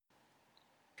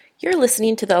You're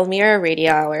listening to the Elmira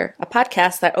Radio Hour, a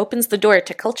podcast that opens the door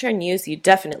to culture and news you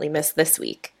definitely missed this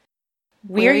week.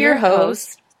 We're your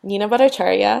hosts, Nina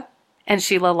Bhattacharya and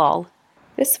Sheila Lal.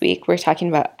 This week we're talking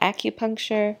about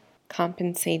acupuncture,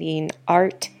 compensating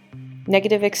art,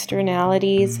 negative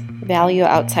externalities, value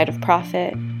outside of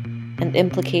profit, and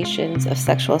implications of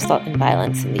sexual assault and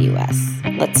violence in the U.S.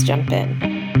 Let's jump in.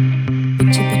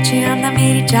 ਪਿੱਛੇ ਆਂਦਾ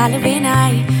ਮੇਰੀ ਚਾਲ ਵੇ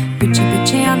ਨਾਈ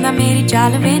ਪਿੱਛੇ ਆਂਦਾ ਮੇਰੀ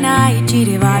ਚਾਲ ਵੇ ਨਾਈ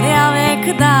ਚੀਰੇ ਵਾਲਿਆ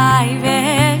ਵੇਖਦਾ ਈ ਵੇ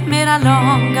ਮੇਰਾ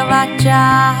ਲੌਂਗ ਵਾਚਾ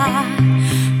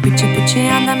ਪਿੱਛੇ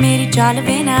ਆਂਦਾ ਮੇਰੀ ਚਾਲ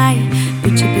ਵੇ ਨਾਈ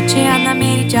ਪਿੱਛੇ ਆਂਦਾ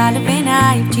ਮੇਰੀ ਚਾਲ ਵੇ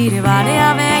ਨਾਈ ਚੀਰੇ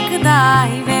ਵਾਲਿਆ ਵੇਖਦਾ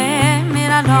ਈ ਵੇ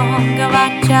ਮੇਰਾ ਲੌਂਗ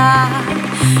ਵਾਚਾ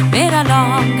ਮੇਰਾ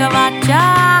ਲੌਂਗ ਵਾਚਾ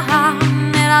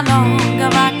ਮੇਰਾ ਲੌਂਗ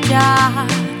ਵਾਚਾ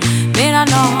ਮੇਰਾ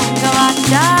ਲੌਂਗ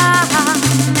ਵਾਚਾ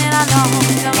ਮੇਰਾ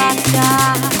ਲੌਂਗ ਵਾਚਾ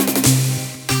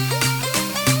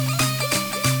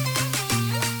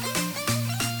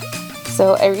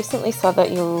So I recently saw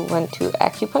that you went to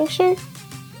acupuncture.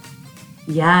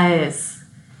 Yes.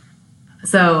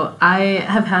 So I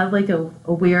have had like a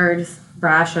weird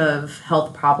rash of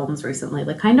health problems recently,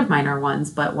 like kind of minor ones,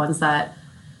 but ones that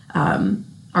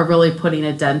are really putting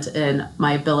a dent in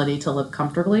my ability to live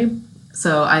comfortably.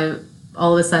 So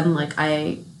all of a sudden, like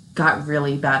I got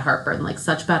really bad heartburn, like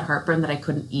such bad heartburn that I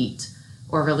couldn't eat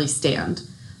or really stand.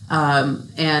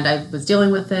 And I was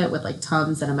dealing with it with like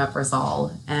Tums and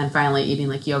omeprazole and finally eating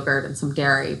like yogurt and some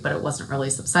dairy, but it wasn't really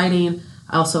subsiding.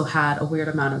 I also had a weird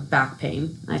amount of back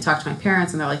pain. And I talked to my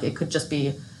parents and they're like, it could just be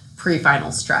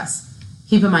pre-final stress.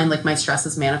 Keep in mind, like my stress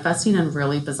is manifesting in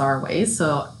really bizarre ways.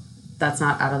 So that's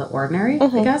not out of the ordinary,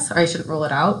 I guess, or I shouldn't rule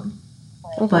it out.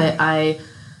 But I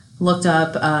looked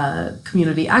up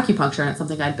community acupuncture, and it's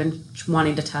something I'd been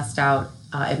wanting to test out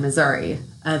in Missouri.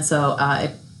 And so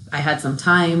I had some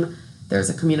time. There's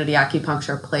a community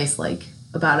acupuncture place like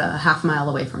about a half mile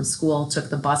away from school, took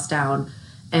the bus down,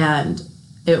 and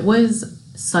it was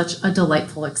such a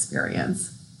delightful experience.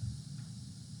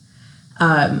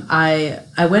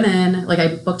 I went in, like I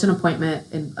booked an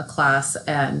appointment in a class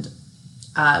and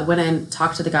went in,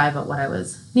 talked to the guy about what I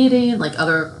was needing, like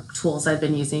other tools I'd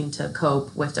been using to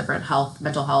cope with different health,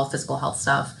 mental health, physical health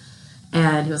stuff.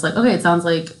 And he was like, okay, it sounds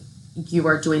like you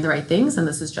are doing the right things, and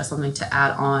this is just something to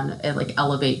add on and like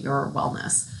elevate your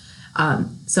wellness.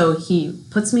 So he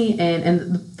puts me in,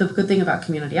 and the good thing about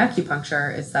community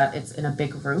acupuncture is that it's in a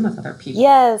big room with other people.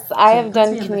 Yes, I have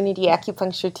done community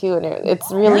acupuncture too, and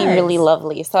it's really, really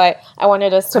lovely. So I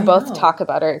wanted us to both talk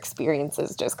about our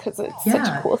experiences just because it's such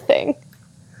a cool thing.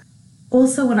 Well,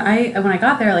 so when I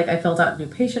got there, like I filled out a new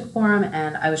patient form,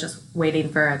 and I was just waiting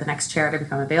for the next chair to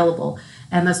become available.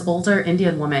 And this older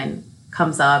Indian woman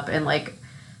comes up and like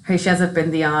she has a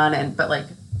bindi on but like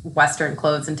Western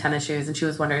clothes and tennis shoes, and she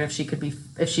was wondering if she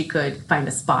could find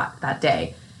a spot that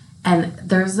day. And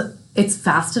it's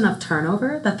fast enough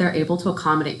turnover that they're able to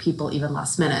accommodate people even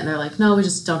last minute. And they're like, no, we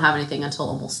just don't have anything until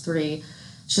almost 3.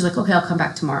 She's like, okay, I'll come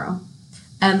back tomorrow.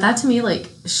 And that to me like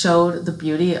showed the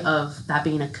beauty of that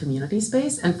being a community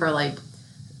space, and for like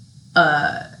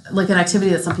an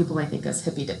activity that some people might think is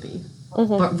hippy dippy,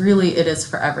 but really it is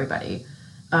for everybody.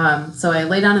 So I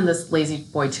lay down in this lazy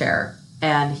boy chair,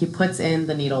 and he puts in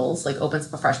the needles, like opens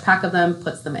up a fresh pack of them,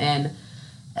 puts them in,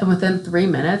 and within 3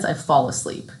 minutes I fall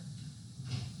asleep.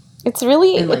 It's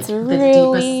really the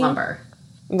deepest slumber.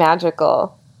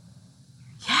 Magical.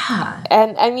 Yeah.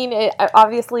 And I mean, it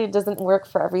obviously doesn't work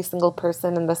for every single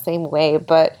person in the same way,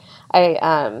 but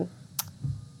I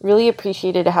really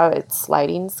appreciated how it's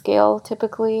sliding scale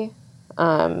typically.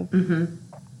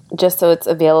 Just so it's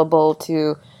available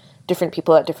to different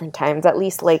people at different times, at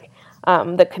least like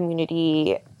the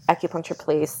community acupuncture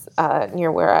place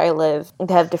near where I live.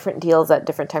 They have different deals at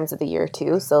different times of the year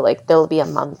too. So like there'll be a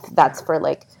month that's for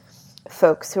like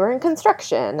folks who are in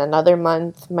construction. Another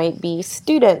month might be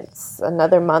students.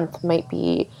 Another month might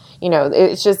be,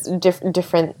 it's just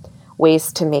different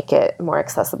ways to make it more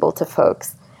accessible to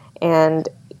folks. And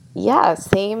yeah,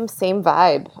 same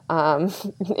vibe.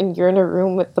 And you're in a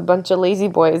room with a bunch of lazy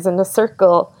boys in a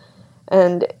circle,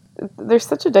 and there's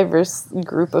such a diverse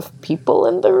group of people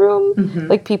in the room,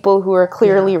 like people who are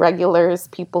clearly regulars,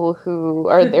 people who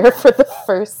are there for the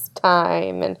first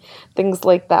time, and things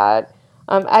like that.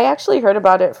 I actually heard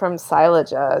about it from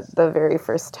Silaja the very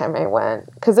first time I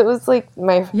went, because it was like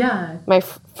my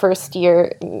first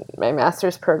year in my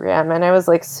master's program, and I was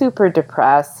like super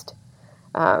depressed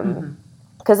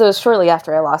because it was shortly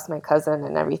after I lost my cousin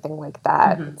and everything like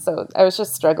that. So I was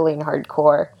just struggling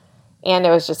hardcore, and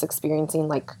I was just experiencing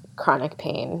like chronic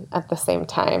pain at the same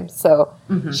time. So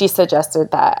she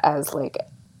suggested that as like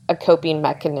a coping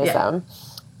mechanism,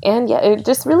 and it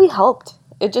just really helped.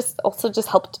 it just also just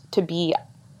helped to be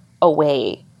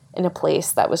away in a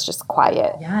place that was just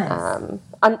quiet. Yes.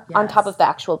 On top of the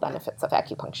actual benefits of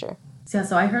acupuncture. Yeah,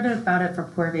 so I heard about it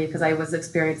from Purvi because I was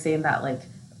experiencing that like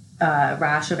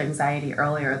rash of anxiety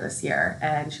earlier this year,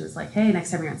 and she was like, "Hey,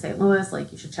 next time you're in St. Louis,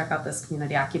 like you should check out this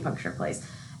community acupuncture place."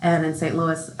 And in St.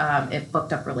 Louis, it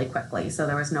booked up really quickly, so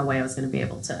there was no way I was going to be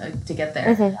able to get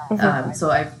there. So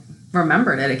I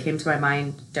remembered it. It came to my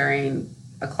mind during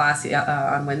a class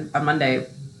on Monday,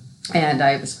 and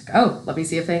I was like, "Oh, let me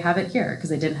see if they have it here," because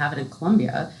they didn't have it in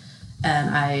Columbia, and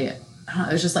I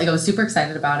was just like, I was super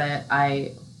excited about it.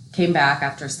 I came back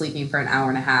after sleeping for an hour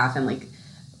and a half and like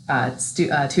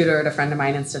tutored a friend of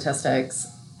mine in statistics.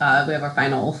 We have our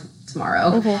final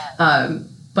tomorrow.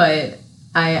 But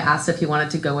I asked if he wanted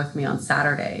to go with me on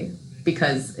Saturday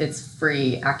because it's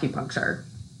free acupuncture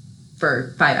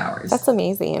for 5 hours. That's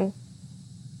amazing.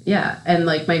 Yeah. And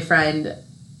like my friend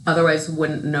otherwise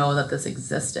wouldn't know that this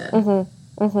existed. And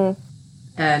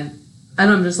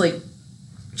I'm just like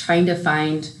trying to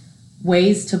find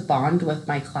ways to bond with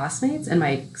my classmates and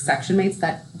my section mates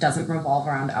that doesn't revolve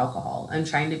around alcohol, and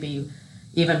trying to be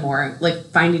even more like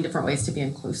finding different ways to be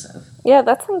inclusive. Yeah,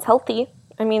 that sounds healthy.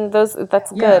 I mean, that's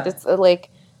good. Yeah. It's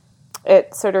like,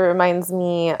 it sort of reminds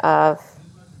me of,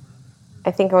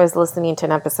 I think I was listening to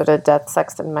an episode of Death,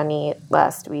 Sex, and Money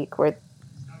last week where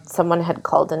someone had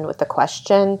called in with a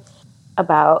question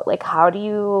about like, how do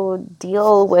you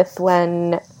deal with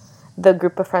when the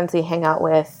group of friends you hang out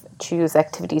with choose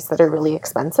activities that are really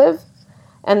expensive?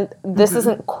 And this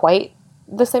isn't quite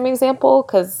the same example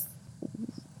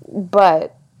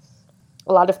but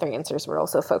a lot of their answers were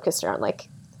also focused around like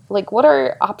what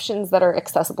are options that are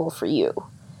accessible for you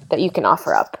that you can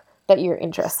offer up that you're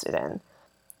interested in.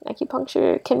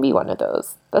 Acupuncture can be one of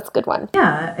those. That's a good one.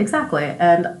 Yeah, exactly.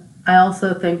 And I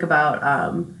also think about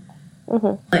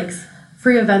like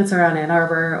free events around Ann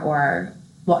Arbor, or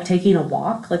taking a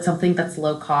walk, like something that's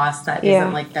low cost that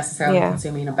isn't like necessarily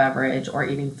consuming a beverage or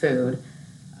eating food.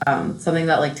 Something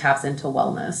that like taps into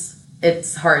wellness.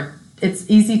 It's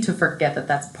easy to forget that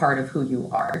that's part of who you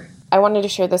are. I wanted to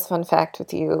share this fun fact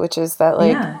with you, which is that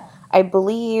like I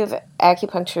believe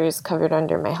acupuncture is covered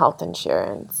under my health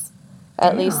insurance,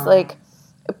 at least like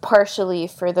partially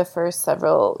for the first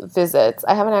several visits.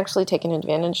 I haven't actually taken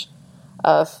advantage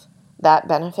of that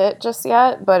benefit just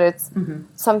yet, but it's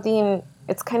something.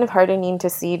 It's kind of heartening to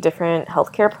see different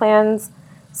healthcare plans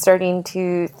starting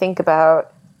to think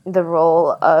about the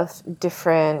role of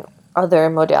different other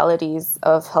modalities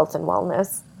of health and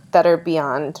wellness that are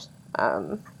beyond,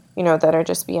 that are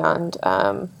just beyond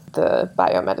the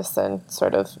biomedicine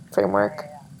sort of framework,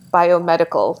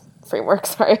 biomedical framework.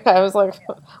 Sorry, I was like,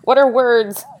 what are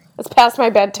words? It's past my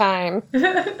bedtime.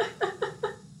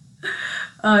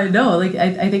 No, like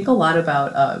I think a lot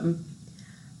about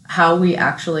how we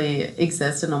actually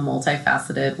exist in a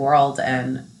multifaceted world,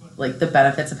 and like the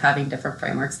benefits of having different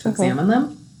frameworks to examine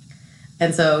them.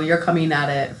 And so you're coming at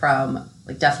it from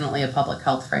like definitely a public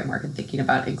health framework and thinking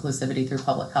about inclusivity through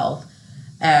public health.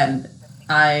 And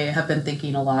I have been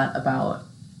thinking a lot about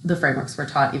the frameworks we're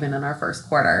taught even in our first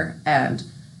quarter, and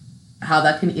how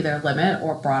that can either limit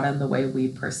or broaden the way we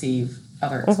perceive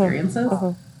other experiences.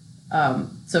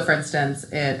 So for instance,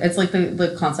 it's like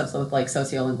the concepts of like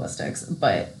sociolinguistics,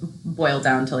 but boiled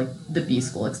down to like the B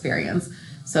school experience.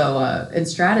 So in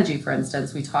strategy, for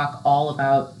instance, we talk all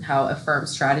about how a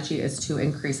firm's strategy is to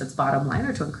increase its bottom line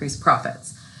or to increase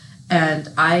profits. And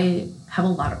I have a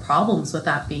lot of problems with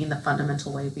that being the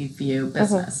fundamental way we view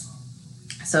business.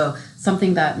 So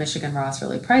something that Michigan Ross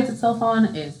really prides itself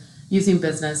on is using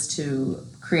business to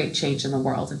create change in the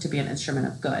world and to be an instrument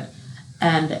of good.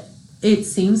 And it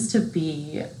seems to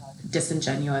be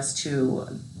disingenuous to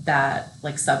that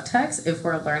like subtext if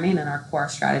we're learning in our core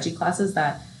strategy classes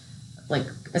that like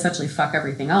essentially fuck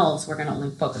everything else, we're going to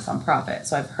only focus on profit.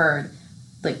 So I've heard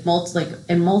like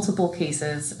in multiple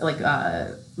cases, like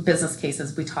business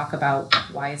cases, we talk about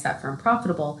why is that firm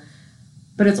profitable,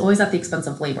 but it's always at the expense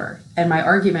of labor. And my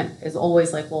argument is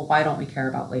always like, well, why don't we care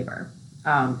about labor?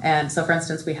 And so for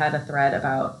instance, we had a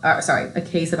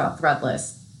case about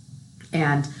Threadless,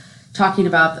 and talking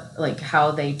about like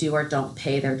how they do or don't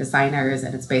pay their designers,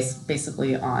 and it's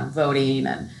basically on voting,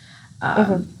 and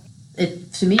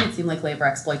to me it seemed like labor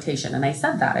exploitation. And I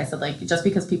said like, just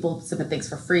because people submit things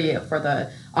for free for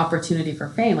the opportunity for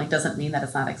fame, like doesn't mean that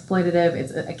it's not exploitative.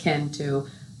 It's akin to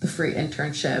the free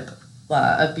internship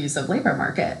abusive labor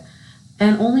market.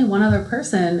 And only one other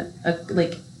person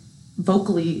like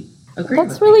vocally agreed.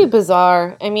 That's really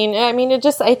bizarre. I mean it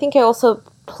just, I think it also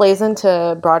plays into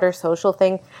a broader social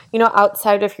thing,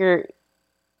 outside of your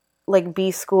like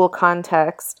B school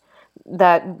context.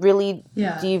 that really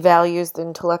devalues the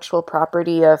intellectual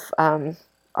property of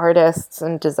artists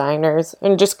and designers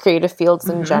and just creative fields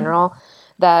in general,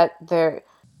 that their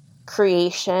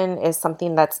creation is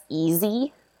something that's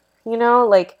easy, you know,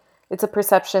 like it's a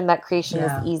perception that creation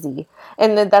is easy.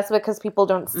 And then that's because people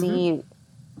don't see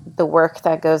the work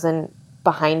that goes in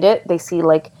behind it. They see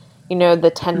like, you know,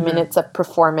 the 10 minutes of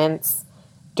performance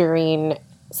during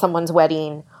someone's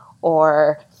wedding,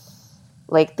 or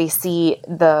like they see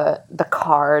the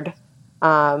card,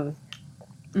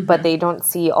 but they don't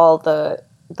see all the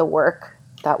work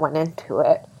that went into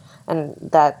it. And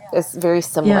that is very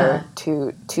similar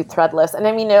to Threadless. And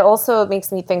I mean, it also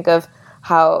makes me think of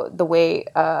how the way,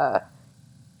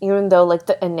 even though like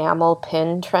the enamel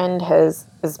pin trend is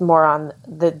more on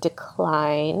the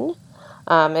decline,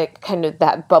 it kind of,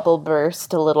 that bubble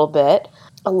burst a little bit.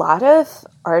 A lot of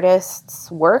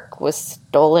artists' work was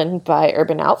stolen by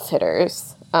Urban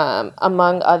Outfitters,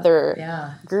 among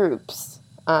other groups,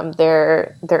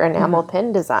 their enamel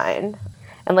pin design.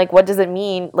 And like, what does it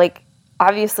mean? Like,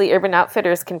 obviously Urban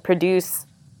Outfitters can produce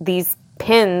these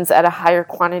pins at a higher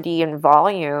quantity and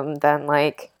volume than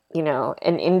like, you know,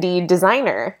 an indie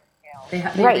designer. They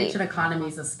reach an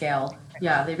economies of scale.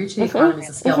 Yeah, they reach the economies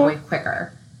of scale way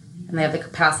quicker. And they have the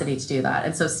capacity to do that.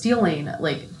 And so stealing,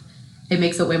 like, it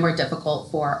makes it way more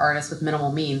difficult for artists with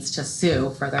minimal means to sue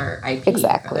for their IP,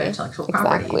 for their intellectual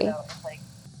property.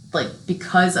 Like,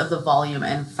 because of the volume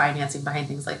and financing behind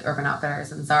things like Urban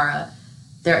Outfitters and Zara,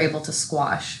 they're able to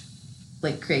squash,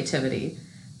 like, creativity.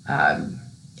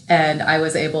 And I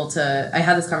was able to, I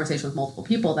had this conversation with multiple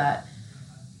people that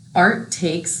art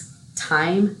takes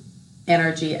time,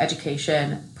 energy,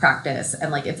 education, practice,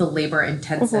 and like it's a labor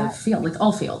intensive field, like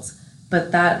all fields.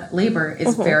 But that labor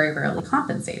is very rarely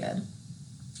compensated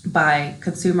by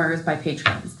consumers, by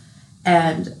patrons.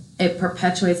 And it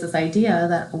perpetuates this idea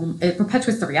that, it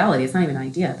perpetuates the reality, it's not even an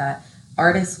idea, that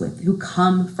artists who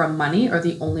come from money are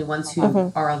the only ones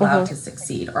who are allowed to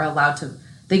succeed, or allowed to,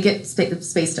 they get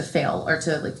space to fail or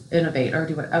to like innovate or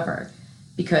do whatever,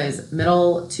 because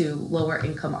middle to lower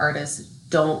income artists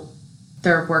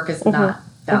their work is not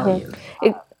valued.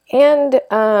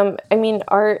 I mean,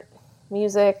 art,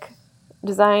 music,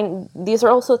 design, these are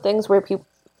also things where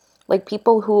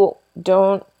people who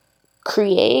don't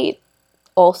create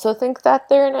also think that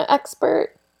they're an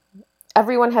expert.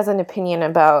 Everyone has an opinion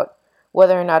about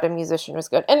whether or not a musician was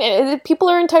good. And people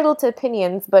are entitled to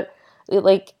opinions, but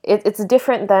like it's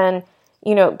different than,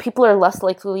 you know, people are less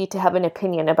likely to have an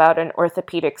opinion about an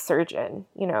orthopedic surgeon,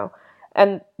 you know,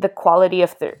 and the quality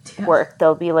of their work.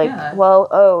 They'll be like,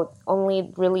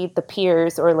 only really the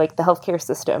peers or like the healthcare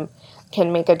system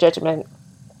can make a judgment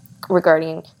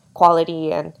regarding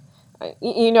quality. And,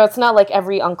 you know, it's not like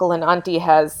every uncle and auntie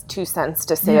has 2 cents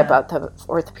to say about the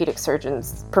orthopedic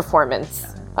surgeon's performance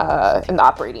in the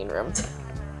operating room.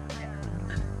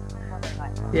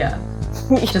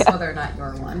 Just whether or not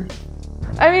you're one.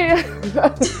 I mean,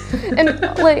 and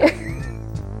like,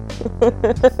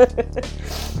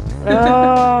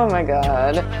 oh my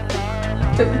God.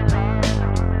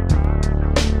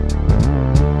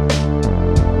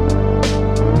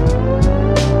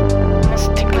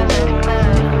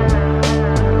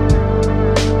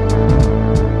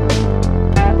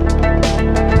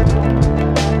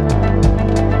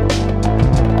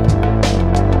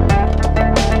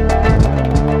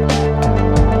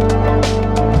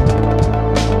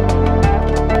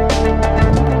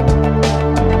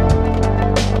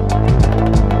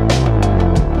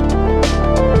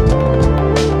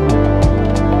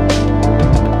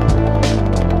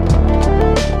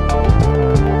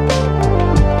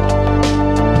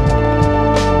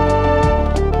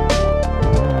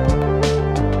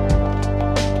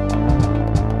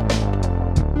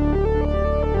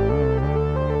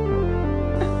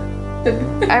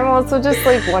 I'm also just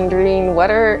like wondering,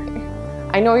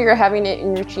 I know you're having an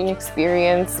enriching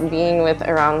experience being with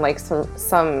around like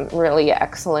some really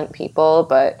excellent people,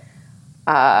 but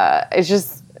I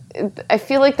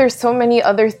feel like there's so many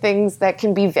other things that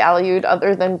can be valued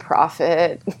other than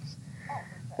profit,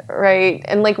 right?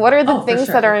 And like, what are the things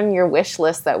that are in your wish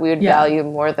list that we would value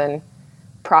more than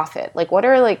profit? Like, what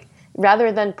are like,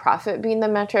 rather than profit being the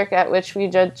metric at which we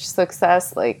judge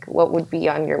success, like what would be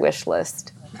on your wish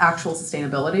list? Actual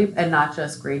sustainability and not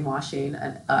just greenwashing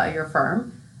your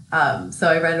firm. So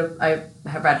I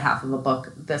have read half of a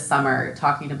book this summer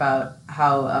talking about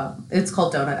how it's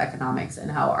called Donut Economics,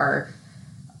 and how our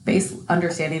base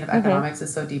understanding of economics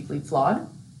is so deeply flawed,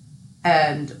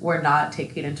 and we're not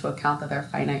taking into account that there are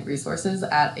finite resources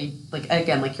at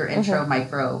like your intro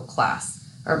micro class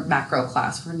or macro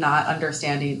class. We're not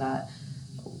understanding that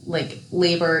like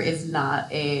labor is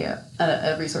not a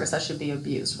resource that should be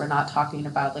abused. We're not talking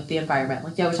about like the environment.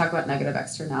 Like, yeah, we talk about negative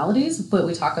externalities, but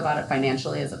we talk about it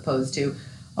financially as opposed to,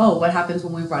 oh, what happens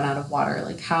when we run out of water?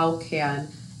 Like, how can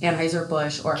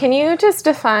Anheuser-Busch or... Can you just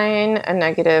define a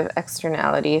negative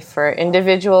externality for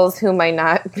individuals who might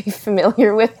not be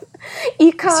familiar with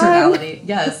econ? Externality,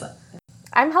 yes.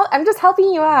 I'm just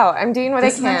helping you out. I'm doing what I can.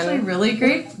 This is actually really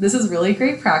great. This is really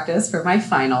great practice for my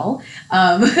final.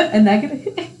 A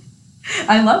negative...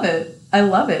 I love it. I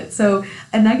love it. So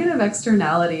a negative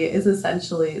externality is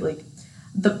essentially like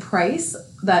the price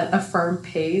that a firm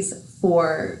pays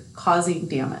for causing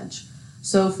damage.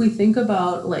 So if we think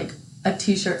about like a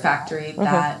t-shirt factory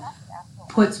that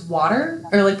puts water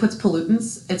or like puts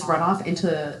pollutants, its runoff into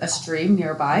a stream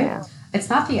nearby. Yeah. It's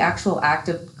not the actual act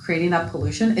of creating that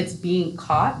pollution. It's being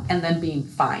caught and then being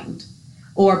fined,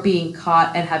 or being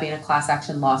caught and having a class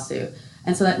action lawsuit.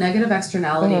 And so that negative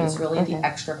externality is really the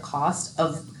extra cost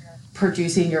of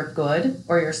producing your good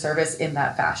or your service in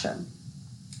that fashion.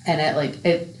 And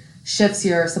it shifts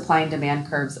your supply and demand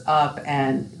curves up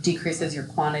and decreases your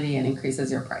quantity and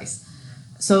increases your price.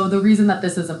 So the reason that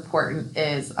this is important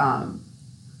is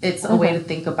it's a way to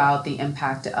think about the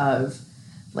impact of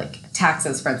like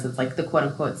taxes, for instance, like the quote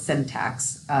unquote sin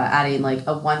tax, adding like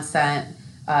a 1 cent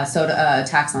soda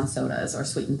tax on sodas or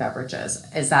sweetened beverages.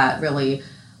 Is that really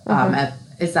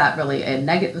a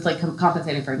negative, like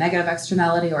compensating for a negative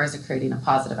externality, or is it creating a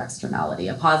positive externality?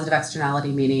 A positive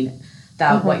externality meaning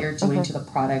that what you're doing to the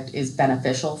product is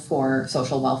beneficial for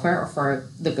social welfare or for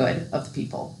the good of the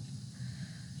people.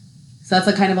 So that's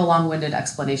a kind of a long-winded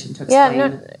explanation to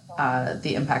explain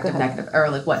the impact of negative, or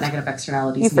like what negative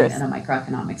externalities mean in a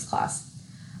microeconomics class.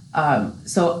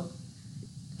 So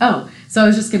I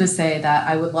was just going to say that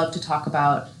I would love to talk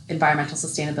about environmental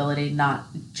sustainability not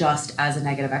just as a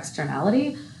negative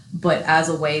externality, but as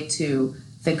a way to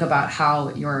think about how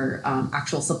your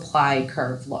actual supply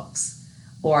curve looks,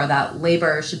 or that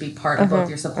labor should be part of both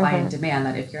your supply and demand,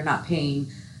 that if you're not paying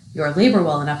your labor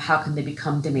well enough, how can they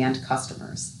become demand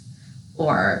customers?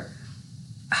 Or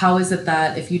how is it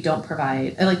that if you don't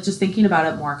provide, like just thinking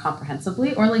about it more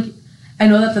comprehensively, or like, I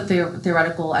know that the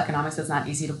theoretical economics is not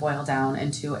easy to boil down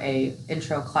into a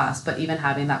intro class, but even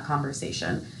having that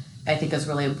conversation, I think is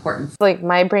really important. Like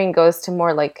my brain goes to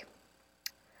more like,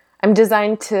 I'm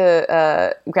designed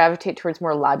to gravitate towards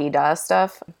more la-di-da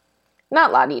stuff.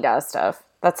 Not la-di-da stuff.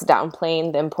 That's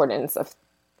downplaying the importance of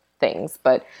things.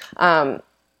 But I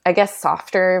guess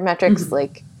softer metrics,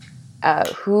 like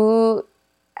who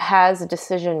has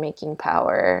decision-making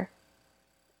power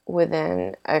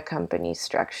within a company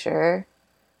structure?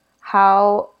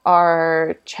 How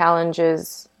are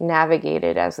challenges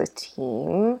navigated as a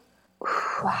team?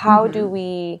 How do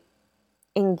we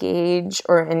engage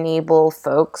or enable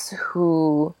folks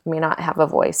who may not have a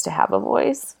voice to have a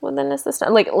voice within a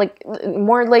system? Like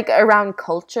more like around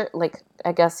culture, like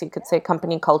I guess you could say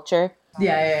company culture.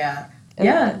 Yeah.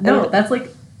 No, that's like,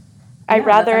 I'd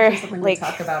rather something we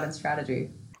talk about in strategy.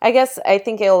 I guess I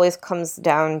think it always comes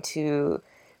down to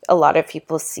a lot of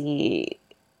people see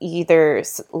either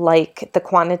like the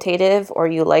quantitative or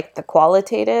you like the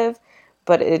qualitative,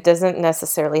 but it doesn't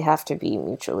necessarily have to be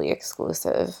mutually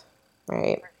exclusive,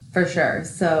 right? For sure.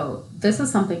 So this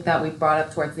is something that we brought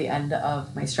up towards the end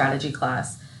of my strategy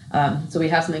class. So we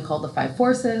have something called the 5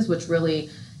 forces, which really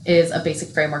is a basic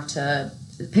framework to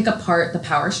pick apart the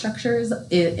power structures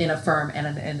in a firm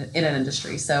and in an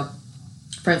industry. So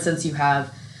for instance, you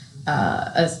have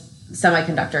a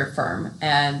semiconductor firm,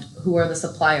 and who are the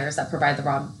suppliers that provide the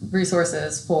raw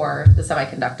resources for the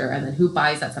semiconductor, and then who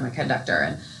buys that semiconductor,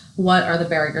 and what are the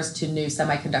barriers to new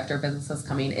semiconductor businesses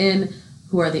coming in,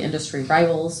 who are the industry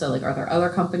rivals, so like are there other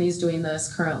companies doing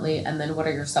this currently, and then what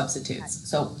are your substitutes,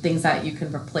 so things that you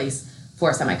can replace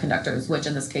for semiconductors, which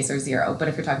in this case are zero. But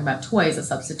if you're talking about toys, a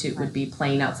substitute would be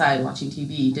playing outside, watching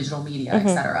TV, digital media,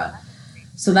 etc.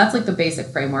 So that's like the basic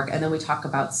framework. And then we talk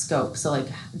about scope. So like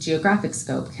geographic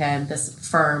scope, can this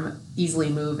firm easily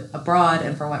move abroad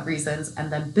and for what reasons?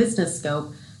 And then business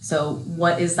scope. So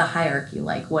what is the hierarchy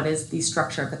like? What is the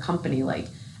structure of the company like?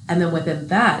 And then within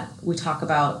that, we talk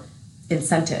about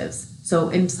incentives. So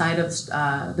inside of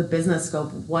the business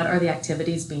scope, what are the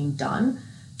activities being done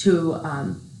to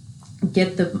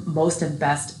get the most and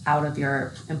best out of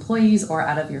your employees or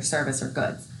out of your service or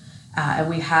goods? And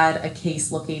we had a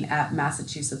case looking at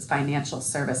Massachusetts Financial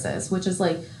Services, which is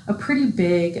like a pretty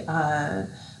big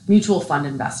mutual fund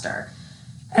investor.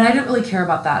 And I didn't really care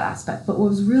about that aspect. But what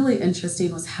was really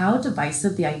interesting was how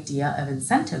divisive the idea of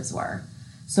incentives were.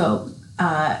 So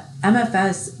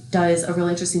MFS does a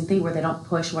really interesting thing where they don't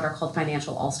push what are called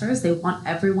financial all-stars. They want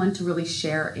everyone to really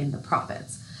share in the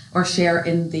profits. or share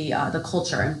in the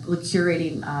culture and like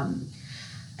curating,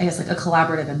 I guess, like a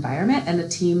collaborative environment and a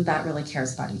team that really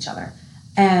cares about each other.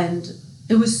 And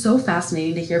it was so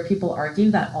fascinating to hear people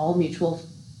argue that all mutual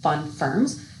fund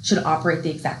firms should operate the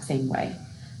exact same way.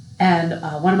 And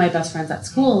one of my best friends at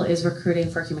school is recruiting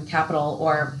for human capital,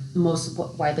 or most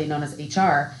widely known as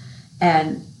HR.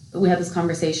 And we had this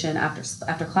conversation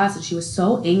after class, and she was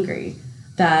so angry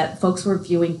that folks were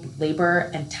viewing labor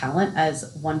and talent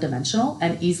as one-dimensional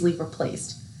and easily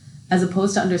replaced, as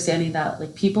opposed to understanding that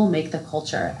like people make the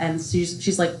culture. And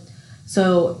she's like,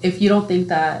 so if you don't think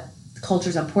that culture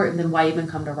is important, then why even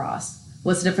come to Ross?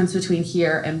 What's the difference between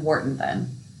here and Wharton then,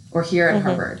 or here at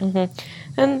Harvard?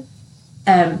 And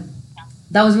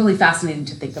that was really fascinating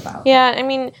to think about. Yeah, I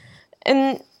mean,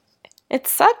 and it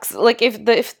sucks. Like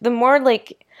if the more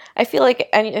like, I feel like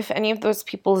if any of those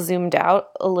people zoomed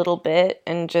out a little bit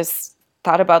and just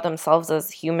thought about themselves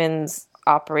as humans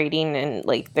operating in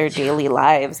like their daily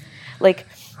lives, like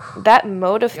that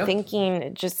mode of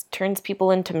thinking just turns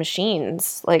people into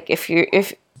machines. Like if you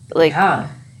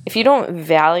don't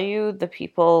value the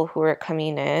people who are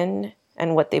coming in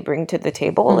and what they bring to the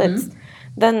table,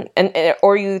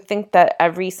 or you think that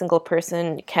every single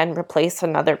person can replace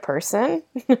another person,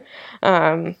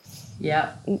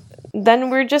 then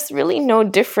we're just really no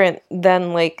different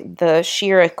than like the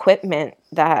sheer equipment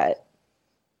that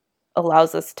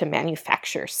allows us to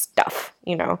manufacture stuff,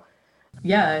 you know?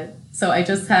 Yeah. So I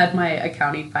just had my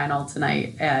accounting final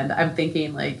tonight, and I'm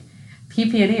thinking like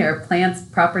PP&E, or plants,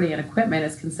 property, and equipment,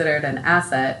 is considered an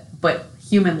asset, but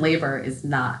human labor is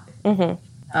not.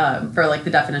 For like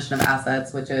the definition of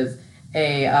assets, which is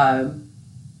a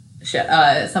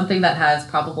something that has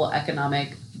probable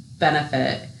economic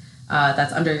benefit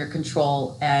that's under your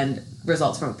control and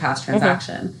results from a past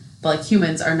transaction. But like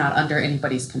humans are not under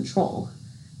anybody's control,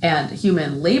 and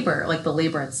human labor, like the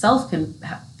labor itself, can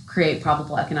create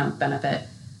probable economic benefit,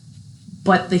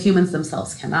 but the humans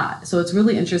themselves cannot. So it's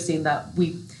really interesting that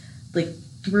we, like,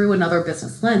 through another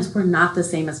business lens, we're not the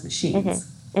same as machines.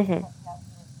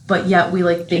 But yet we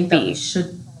like think that we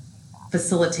should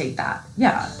facilitate that.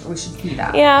 Yeah, we should be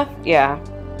that. Yeah.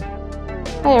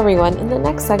 Hi everyone. In the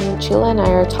next segment, Sheila and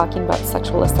I are talking about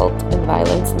sexual assault and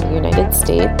violence in the United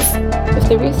States. If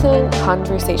the recent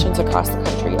conversations across the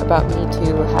country about Me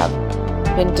Too have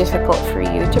been difficult for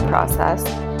you to process,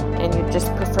 and you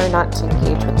just prefer not to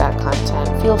engage with that content,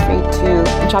 feel free to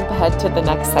jump ahead to the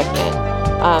next segment.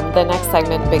 The next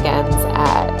segment begins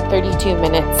at 32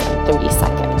 minutes and 30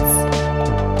 seconds.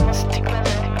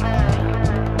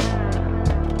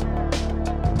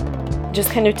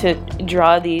 Just kind of to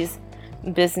draw these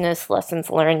business lessons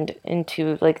learned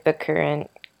into like the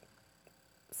current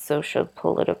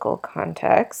socio-political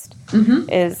context,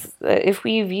 is if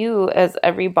we view as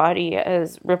everybody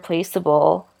as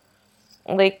replaceable,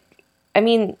 like, I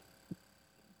mean,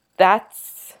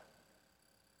 that's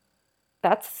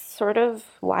sort of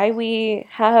why we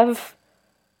have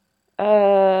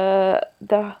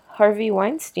the Harvey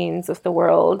Weinsteins of the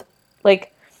world.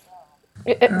 Like,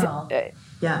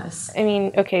 yes. I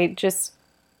mean, okay, just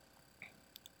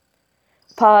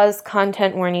pause,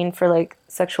 content warning for like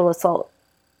sexual assault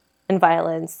and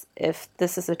violence. If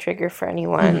this is a trigger for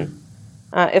anyone,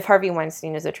 if Harvey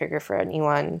Weinstein is a trigger for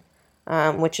anyone,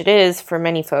 which it is for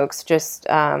many folks, just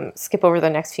skip over the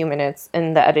next few minutes.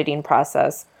 In the editing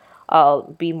process, I'll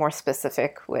be more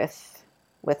specific with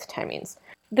timings.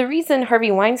 The reason Harvey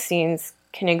Weinsteins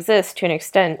can exist to an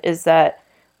extent is that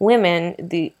women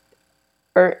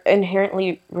are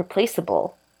inherently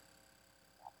replaceable.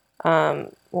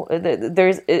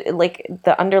 There's like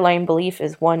the underlying belief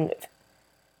is one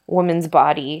woman's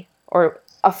body or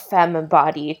a femme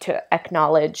body to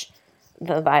acknowledge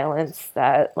the violence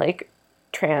that like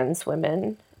trans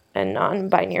women and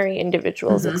non-binary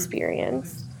individuals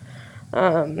experience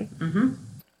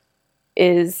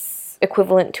is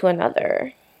equivalent to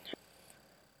another,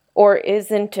 or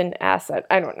isn't an asset.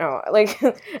 I don't know. Like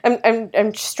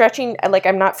I'm stretching. Like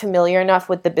I'm not familiar enough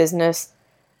with the business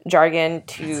jargon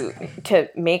to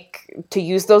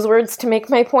use those words to make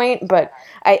my point. But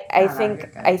I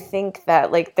think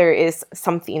that like there is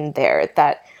something there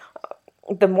that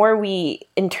the more we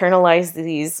internalize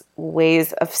these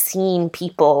ways of seeing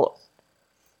people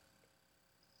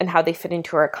and how they fit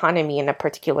into our economy in a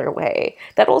particular way,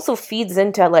 that also feeds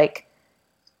into like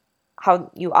how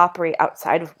you operate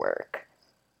outside of work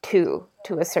too,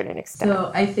 to a certain extent.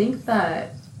 So I think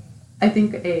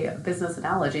a business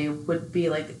analogy would be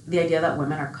like the idea that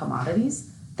women are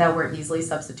commodities that were easily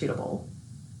substitutable.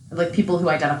 Like people who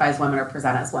identify as women or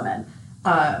present as women,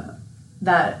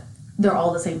 that they're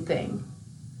all the same thing.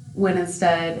 When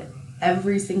instead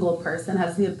every single person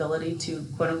has the ability to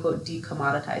quote unquote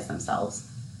decommoditize themselves.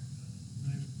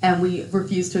 And we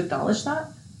refuse to acknowledge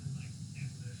that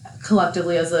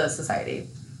collectively as a society.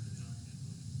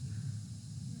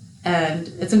 And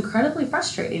it's incredibly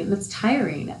frustrating and it's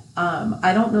tiring.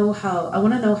 I want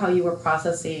to know how you were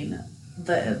processing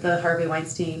the Harvey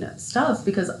Weinstein stuff,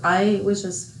 because I was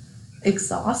just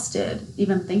exhausted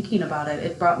even thinking about it.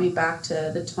 It brought me back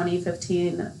to the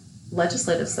 2015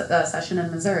 legislative session in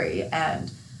Missouri,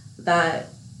 and that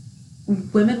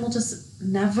women will just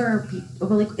never be,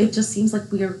 like, it just seems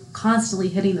like we are constantly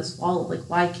hitting this wall of like,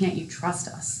 why can't you trust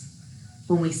us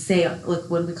when we say,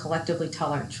 like, when we collectively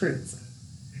tell our truths.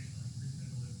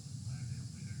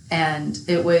 And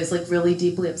it was like really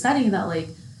deeply upsetting that, like,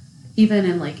 even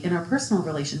in like in our personal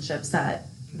relationships, that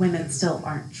women still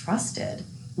aren't trusted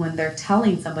when they're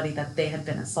telling somebody that they had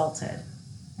been assaulted.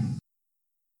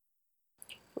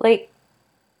 Like,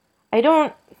 I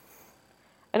don't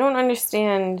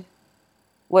understand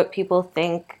what people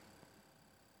think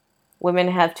women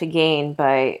have to gain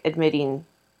by admitting,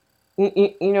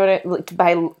 you know what I, like,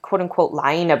 by quote unquote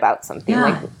lying about something. Yeah.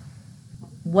 Like,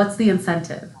 what's the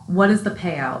incentive? What is the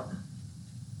payout?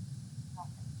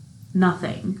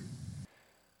 Nothing.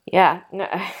 Yeah, no,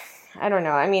 I don't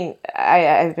know. I mean,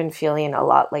 I've been feeling a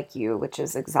lot like you, which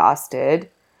is exhausted.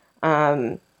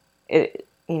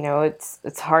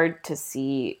 It's hard to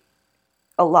see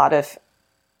a lot of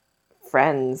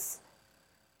friends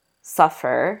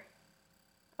suffer,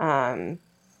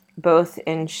 both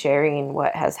in sharing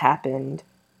what has happened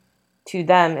to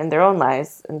them in their own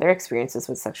lives and their experiences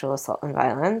with sexual assault and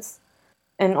violence,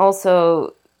 and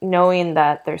also knowing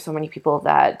that there's so many people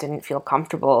that didn't feel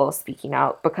comfortable speaking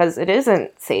out because it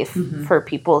isn't safe for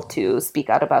people to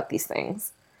speak out about these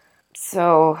things.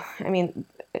 So, I mean,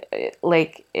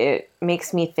 it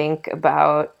makes me think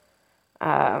about,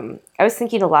 I was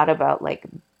thinking a lot about like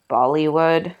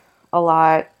Bollywood a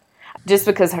lot, just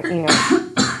because,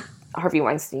 Harvey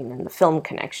Weinstein and the film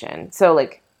connection. So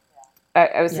like,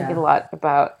 I was thinking a lot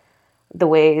about the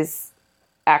ways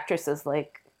actresses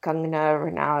like Kangana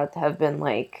Ranaut have been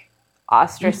like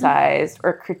ostracized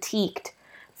or critiqued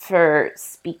for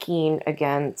speaking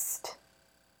against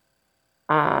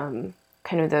kind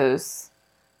of those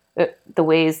the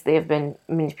ways they have been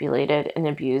manipulated and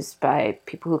abused by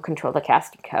people who control the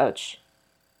casting couch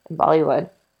in Bollywood.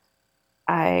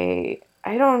 I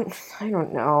don't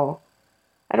know.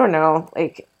 I don't know.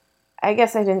 Like, I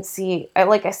guess I didn't see.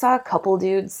 I saw a couple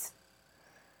dudes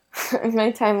in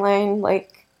my timeline,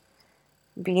 like,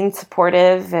 being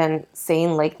supportive and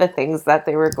saying like the things that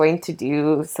they were going to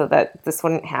do so that this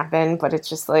wouldn't happen, but it's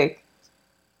just like,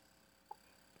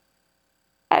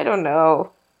 I don't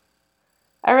know.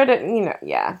 I read it,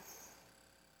 yeah.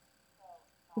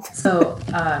 So,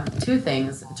 two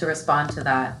things to respond to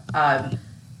that.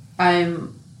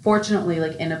 I'm fortunately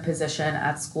like in a position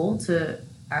at school to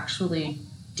actually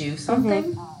do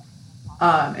something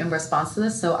in response to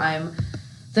this. So I'm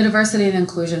the diversity and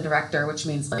inclusion director, which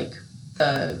means like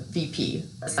the VP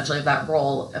essentially of that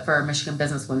role for Michigan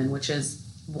Businesswomen, which is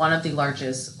one of the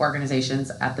largest organizations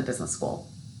at the business school.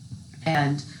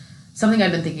 And something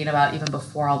I've been thinking about even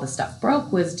before all this stuff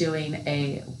broke was doing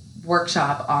a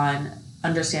workshop on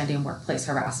understanding workplace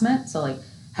harassment. So like,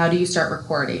 how do you start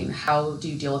reporting? How do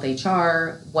you deal with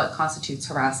HR? What constitutes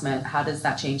harassment? How does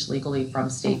that change legally from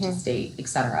state to state, et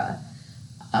cetera?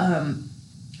 And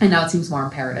now it seems more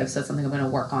imperative. So it's something I'm going to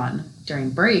work on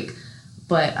during break.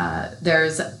 But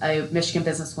there's a Michigan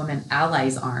Businesswomen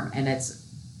Allies arm, and it's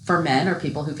for men or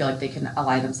people who feel like they can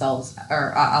ally themselves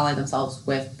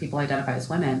with people who identify as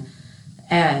women.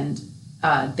 And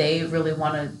they really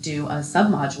want to do a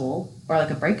submodule or like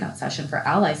a breakout session for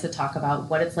allies to talk about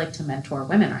what it's like to mentor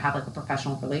women or have like a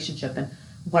professional relationship and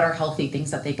what are healthy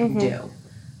things that they can do.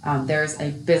 There's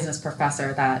a business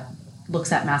professor that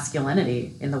looks at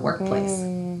masculinity in the workplace.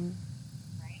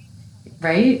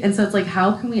 Right? And so it's like,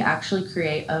 how can we actually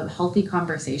create a healthy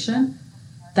conversation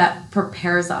that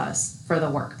prepares us for the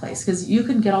workplace? Because you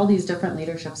can get all these different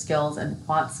leadership skills and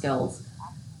quant skills,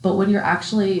 but when you're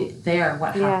actually there,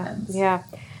 what happens? Yeah.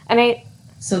 And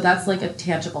so that's like a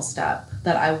tangible step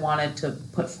that I wanted to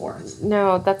put forth.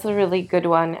 No, that's a really good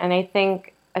one. And I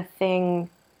think a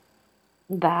thing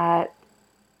that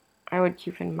I would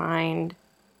keep in mind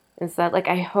is that, like,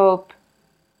 I hope,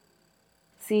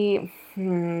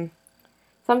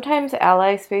 sometimes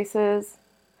ally spaces,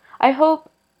 I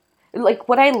hope, like,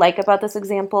 what I like about this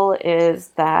example is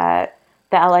that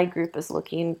the ally group is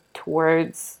looking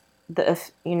towards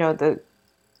the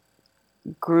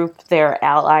group they're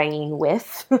allying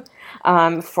with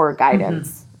for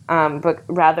guidance, but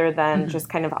rather than just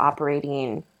kind of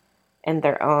operating in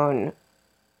their own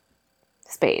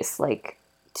space. Like,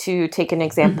 to take an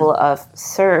example of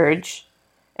Surge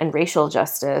and racial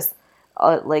justice,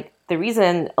 like, the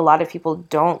reason a lot of people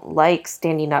don't like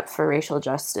standing up for racial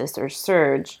justice or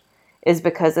Surge is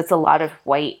because it's a lot of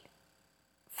white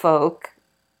folk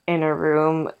in a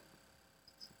room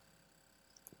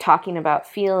talking about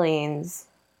feelings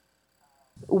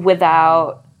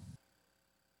without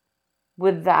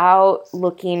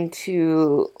looking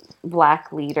to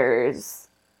Black leaders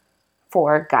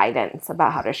for guidance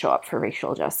about how to show up for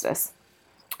racial justice.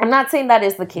 I'm not saying that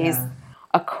is the case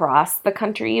across the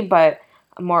country, but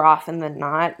more often than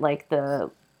not, like the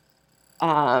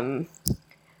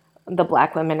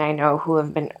Black women I know who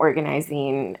have been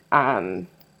organizing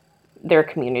their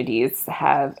communities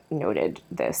have noted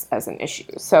this as an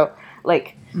issue. So,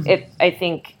 like, I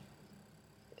think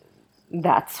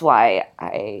that's why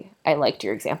I liked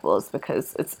your example, is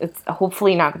because it's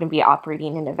hopefully not going to be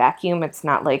operating in a vacuum. It's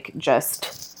not like just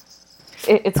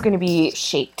it's going to be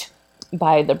shaped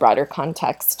by the broader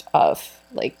context of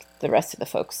like the rest of the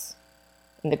folks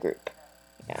in the group.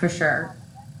 Yeah. For sure.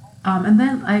 And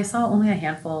then I saw only a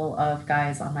handful of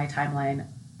guys on my timeline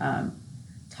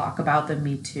talk about the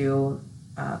Me Too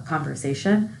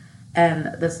conversation.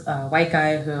 And this white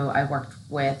guy who I worked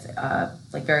with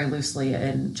like very loosely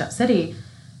in Jet City,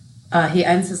 he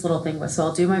ends his little thing with, "So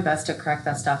I'll do my best to correct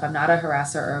that stuff. I'm not a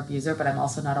harasser or abuser, but I'm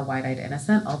also not a wide-eyed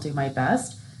innocent. I'll do my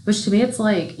best." Which to me, it's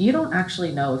like, you don't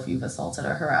actually know if you've assaulted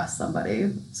or harassed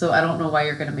somebody. So I don't know why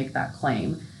you're going to make that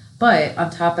claim. But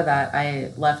on top of that,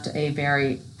 I left a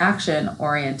very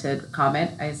action-oriented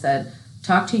comment. I said,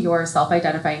 "Talk to your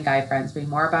self-identifying guy friends, be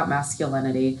more about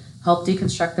masculinity, help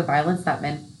deconstruct the violence that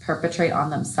men perpetrate on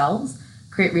themselves,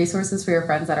 create resources for your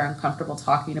friends that are uncomfortable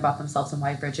talking about themselves and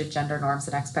why rigid gender norms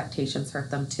and expectations hurt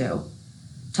them too.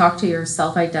 Talk to your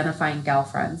self-identifying gal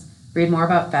friends. Read more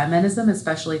about feminism,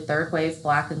 especially third wave,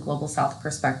 Black, and global South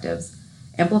perspectives.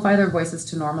 Amplify their voices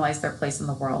to normalize their place in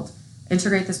the world.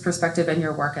 Integrate this perspective in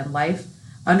your work and life.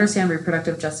 Understand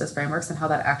reproductive justice frameworks and how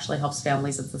that actually helps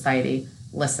families and society.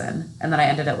 Listen." And then I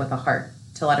ended it with a heart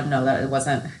to let him know that I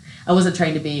wasn't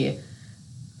trying to be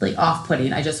like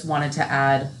off-putting. I just wanted to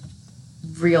add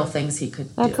real things he could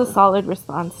do. That's a solid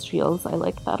response, Shields. I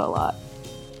like that a lot.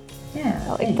 Yeah, I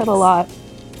like that a lot.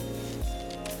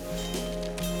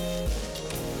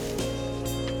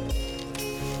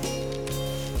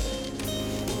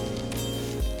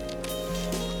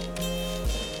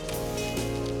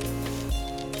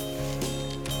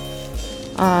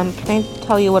 Can I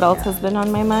tell you what else has been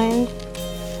on my mind?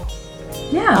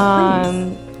 Yeah,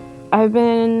 please. I've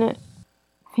been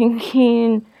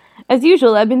thinking, as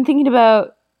usual, I've been thinking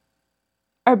about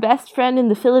our best friend in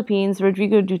the Philippines,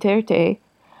 Rodrigo Duterte.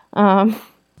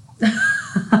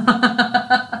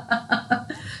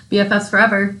 BFFs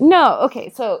forever. No, okay,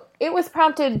 so it was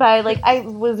prompted by, like, I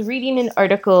was reading an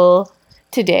article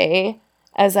today,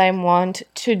 as I'm wont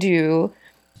to do,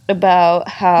 about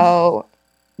how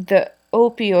the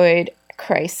opioid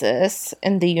crisis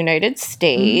in the United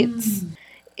States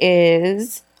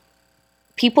is,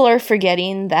 people are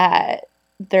forgetting that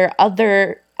there are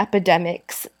other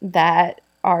epidemics that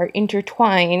are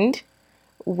intertwined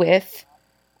with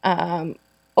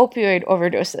opioid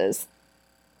overdoses,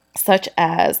 such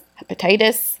as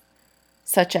hepatitis,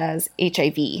 such as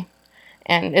HIV.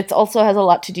 And it also has a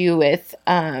lot to do with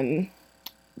the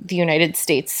United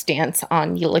States' stance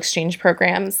on needle exchange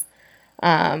programs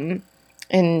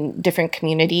in different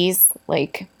communities.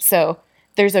 Like, so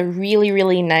there's a really,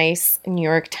 really nice New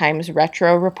York Times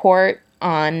retro report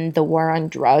on the war on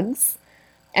drugs.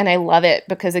 And I love it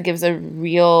because it gives a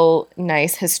real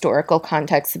nice historical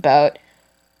context about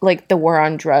like the war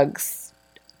on drugs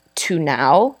to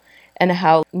now, and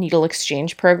how needle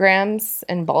exchange programs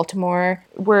in Baltimore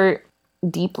were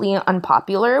deeply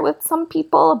unpopular with some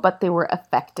people, but they were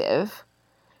effective,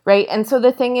 right? And so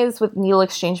the thing is with needle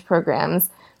exchange programs,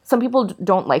 some people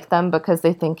don't like them because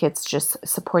they think it's just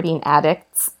supporting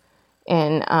addicts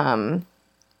in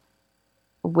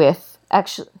with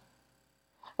actually,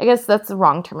 I guess that's the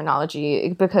wrong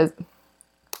terminology, because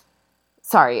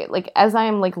sorry, like as I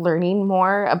am like learning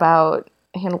more about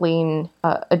handling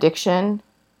addiction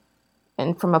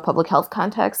and from a public health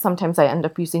context, sometimes I end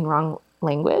up using wrong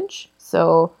language.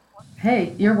 So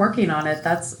hey, you're working on it.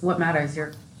 That's what matters.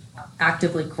 You're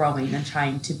actively growing and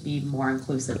trying to be more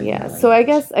inclusive in your language. So I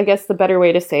guess the better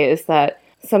way to say it is that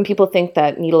some people think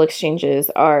that needle exchanges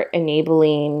are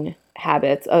enabling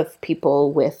habits of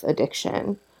people with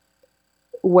addiction,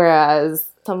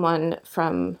 whereas someone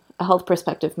from a health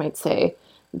perspective might say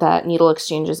that needle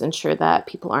exchanges ensure that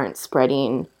people aren't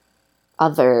spreading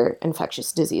other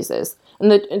infectious diseases.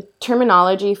 And the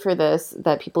terminology for this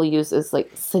that people use is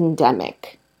like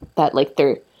syndemic, that like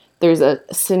there's a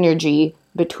synergy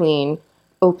between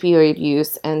opioid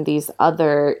use and these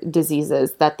other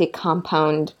diseases, that they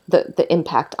compound the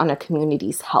impact on a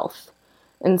community's health.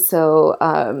 And so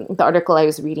the article I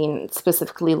was reading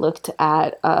specifically looked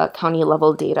at county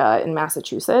level data in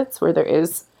Massachusetts, where there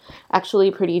is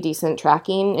actually pretty decent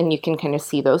tracking and you can kind of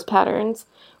see those patterns.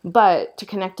 But to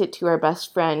connect it to our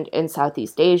best friend in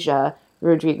Southeast Asia,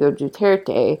 Rodrigo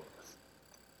Duterte,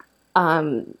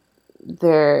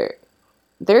 they're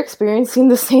experiencing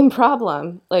the same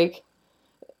problem. Like,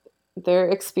 they're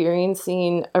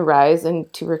experiencing a rise in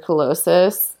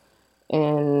tuberculosis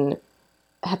and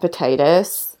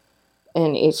hepatitis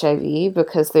and HIV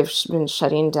because they've been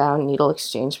shutting down needle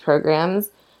exchange programs,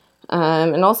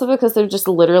 and also because they've just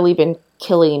literally been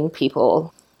killing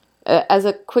people. As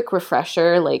a quick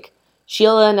refresher, like,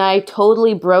 Sheila and I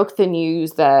totally broke the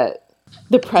news that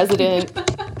the president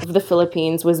of the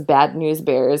Philippines was bad news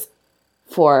bears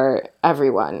for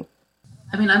everyone.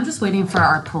 I mean, I'm just waiting for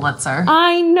our Pulitzer.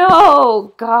 I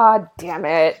know! God damn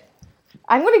it.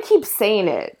 I'm going to keep saying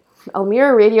it.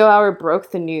 Elmira Radio Hour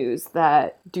broke the news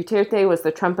that Duterte was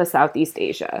the Trump of Southeast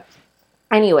Asia.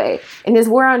 Anyway, in his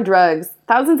war on drugs,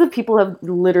 thousands of people have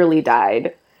literally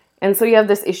died. And so you have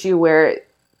this issue where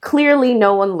clearly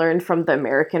no one learned from the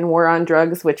American war on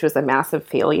drugs, which was a massive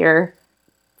failure.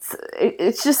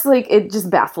 It's just like, it just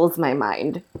baffles my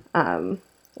mind.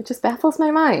 It just baffles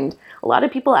my mind. A lot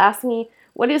of people ask me,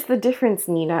 what is the difference,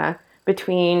 Nina,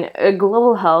 between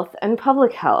global health and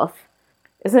public health?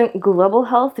 Isn't global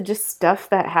health just stuff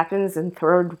that happens in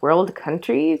third world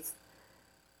countries?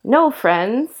 No,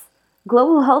 friends.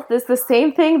 Global health is the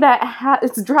same thing that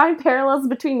it's drawing parallels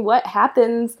between what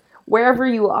happens wherever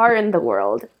you are in the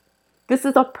world. This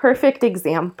is a perfect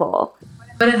example.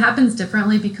 But it happens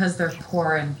differently because they're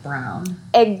poor and brown.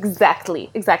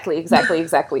 Exactly.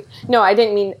 No, I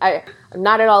didn't mean, I'm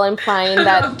not at all implying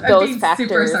that those factors...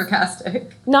 super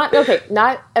sarcastic. Not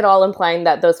at all implying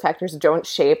that those factors don't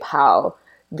shape how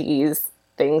these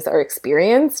things are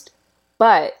experienced,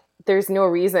 but there's no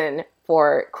reason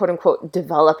for quote-unquote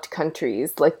developed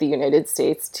countries like the United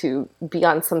States to be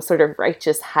on some sort of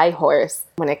righteous high horse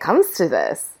when it comes to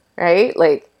this, right?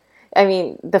 Like, I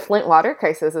mean, the Flint water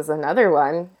crisis is another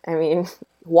one. I mean,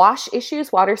 wash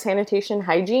issues, water sanitation,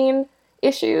 hygiene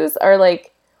issues are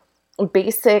like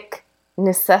basic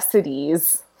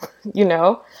necessities, you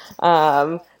know?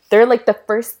 They're like the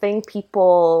first thing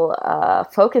people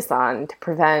focus on to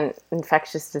prevent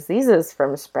infectious diseases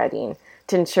from spreading,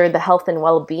 to ensure the health and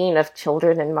well-being of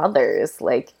children and mothers.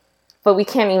 Like, but we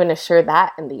can't even assure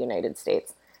that in the United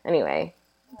States. Anyway.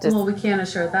 Well, we can't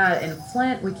assure that in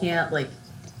Flint. We can't, like,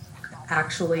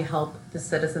 actually help the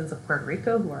citizens of Puerto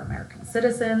Rico who are American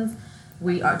citizens.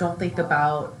 We don't think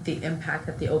about the impact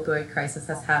that the opioid crisis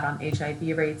has had on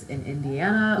HIV rates in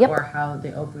Indiana, or how the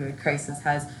opioid crisis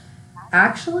has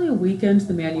actually weakened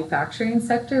the manufacturing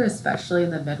sector, especially in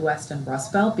the Midwest and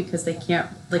Rust Belt, because they can't,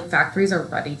 like, factories are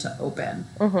ready to open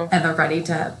and they're ready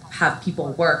to have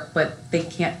people work, but they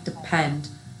can't depend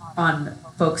on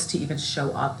folks to even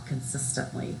show up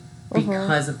consistently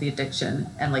because of the addiction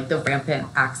and, like, the rampant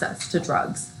access to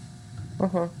drugs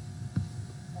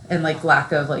and, like,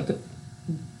 lack of, like,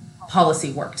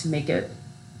 policy work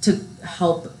to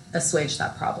help assuage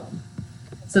that problem.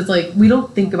 So it's like, we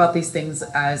don't think about these things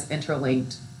as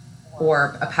interlinked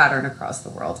or a pattern across the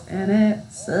world. And it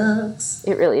sucks.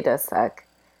 It really does suck.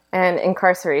 And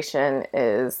incarceration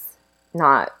is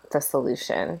not the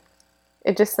solution.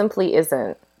 It just simply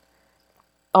isn't.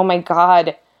 Oh my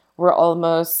God,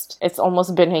 it's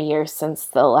almost been a year since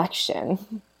the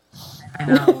election. I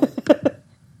know.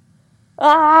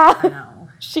 I know.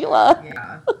 Sheila.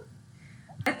 Yeah.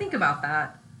 I think about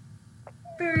that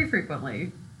very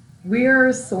frequently.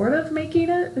 We're sort of making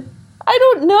it. I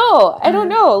don't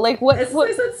know. Like, what? I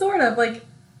said sort of. Like,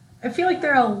 I feel like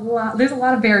there's a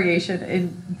lot of variation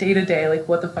in day to day, like,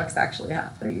 what the fuck's actually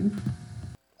happening.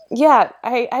 Yeah,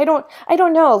 I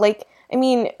don't know. Like, I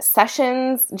mean,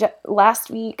 Sessions last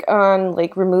week on,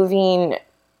 like, removing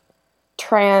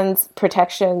trans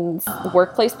protections,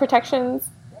 workplace protections.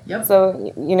 Yep.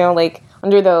 So, you know, like,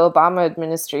 under the Obama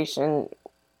administration,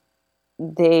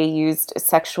 they used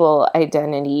sexual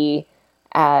identity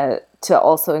to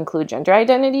also include gender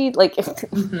identity. Like,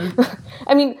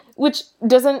 I mean, which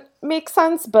doesn't make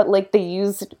sense, but, like,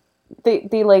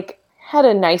 they like had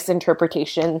a nice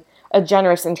interpretation, a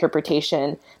generous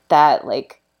interpretation that,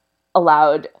 like,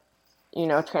 allowed, you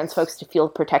know, trans folks to feel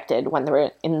protected when they were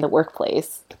in the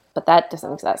workplace. But that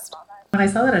doesn't exist. When I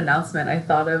saw that announcement, I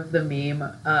thought of the meme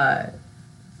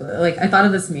like, I thought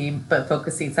of this meme, but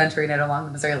centering it along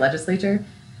the Missouri legislature.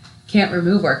 Can't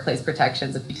remove workplace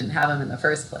protections if you didn't have them in the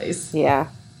first place. Yeah.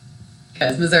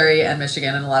 Because Missouri and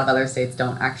Michigan and a lot of other states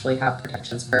don't actually have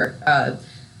protections for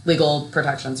legal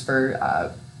protections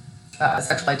for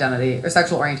sexual identity or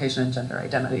sexual orientation and gender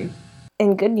identity.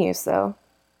 In good news, though,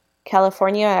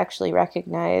 California actually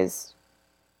recognized,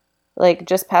 like,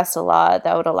 just passed a law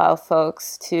that would allow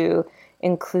folks to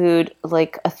include,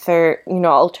 like, a third,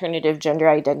 alternative gender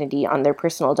identity on their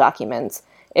personal documents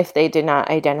if they did not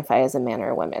identify as a man or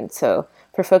a woman. So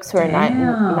for folks who are not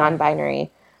non-binary,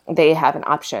 they have an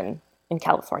option in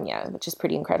California, which is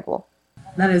pretty incredible.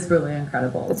 That is really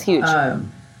incredible. It's huge. I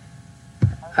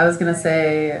was going to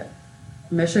say,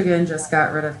 Michigan just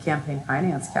got rid of campaign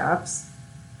finance caps.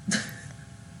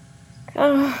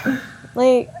 Well,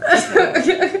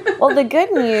 the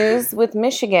good news with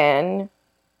Michigan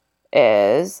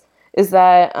is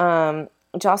that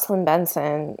Jocelyn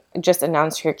Benson just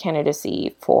announced her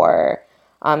candidacy for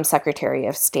Secretary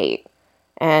of State,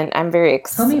 and I'm very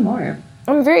Tell me more.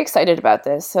 I'm very excited about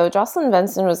this. So Jocelyn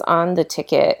Benson was on the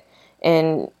ticket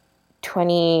in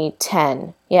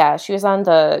 2010. Yeah, she was on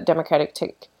the Democratic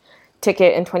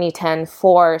ticket in 2010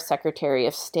 for Secretary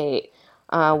of State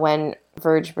when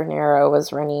Verge Bernero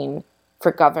was running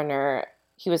for governor.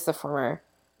 He was the former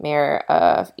mayor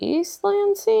of East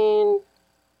Lansing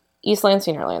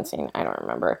or Lansing, I don't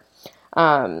remember.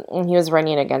 And he was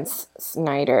running against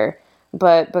Snyder.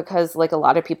 But because, like, a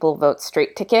lot of people vote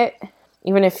straight ticket,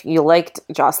 even if you liked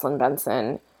Jocelyn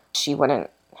Benson, she wouldn't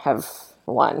have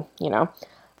won,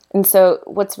 And so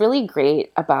what's really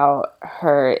great about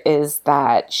her is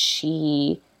that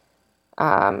she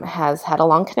has had a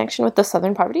long connection with the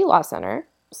Southern Poverty Law Center.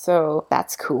 So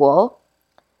that's cool.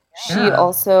 She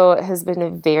also has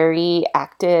been very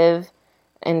active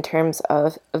in terms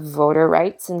of voter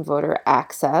rights and voter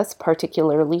access,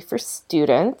 particularly for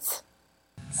students.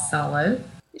 Solid.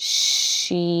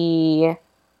 She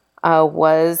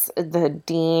was the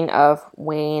dean of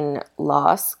Wayne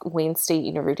State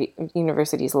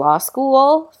University's law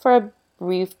school for a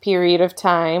brief period of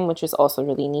time, which was also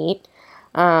really neat.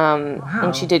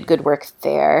 And she did good work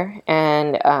there.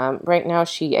 And right now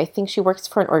I think she works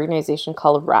for an organization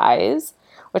called RISE,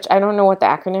 which I don't know what the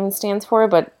acronym stands for,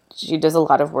 but she does a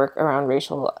lot of work around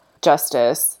racial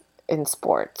justice in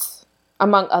sports,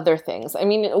 among other things. I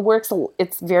mean,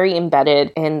 it's very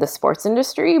embedded in the sports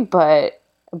industry, but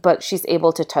she's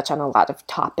able to touch on a lot of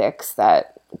topics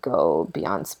that go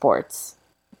beyond sports.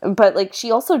 But, like,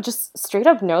 she also just straight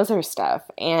up knows her stuff.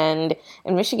 And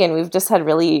in Michigan, we've just had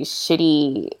really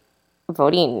shitty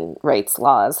voting rights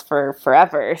laws for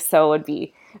forever. So it'd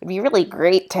be really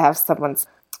great to have someone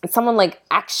like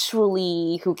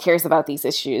actually who cares about these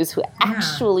issues, who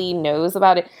actually knows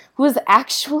about it, who is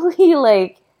actually,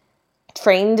 like,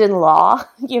 trained in law,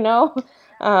 to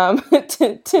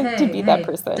be that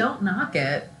person. Don't knock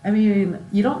it. I mean,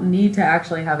 you don't need to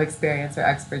actually have experience or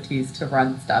expertise to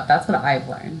run stuff. That's what I've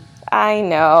learned. I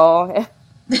know.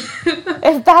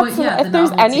 If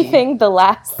there's anything the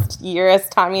last year has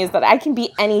taught me is that I can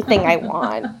be anything I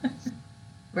want.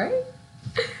 Right?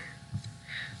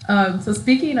 So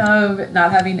speaking of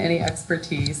not having any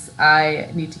expertise, I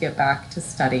need to get back to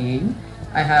studying.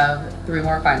 I have 3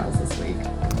 more finals this week.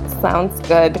 Sounds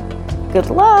good. Good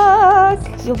luck.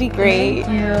 You'll be great.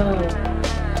 Thank you.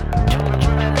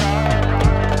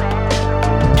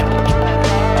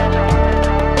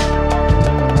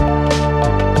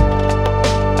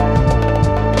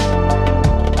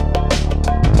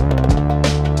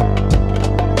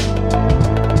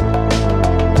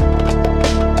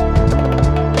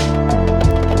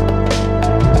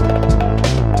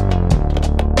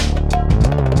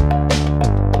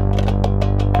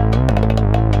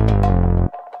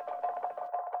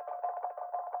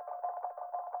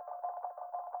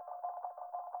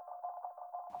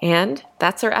 And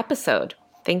that's our episode.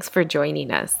 Thanks for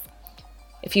joining us.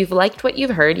 If you've liked what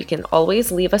you've heard, you can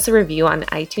always leave us a review on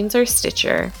iTunes or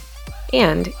Stitcher.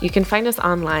 And you can find us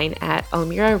online at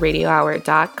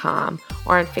almiraradiohour.com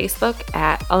or on Facebook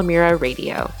at Almira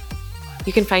Radio.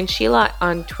 You can find Sheila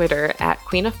on Twitter at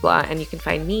Queen of Blah, and you can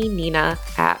find me, Nina,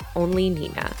 at Only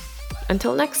Nina.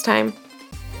 Until next time.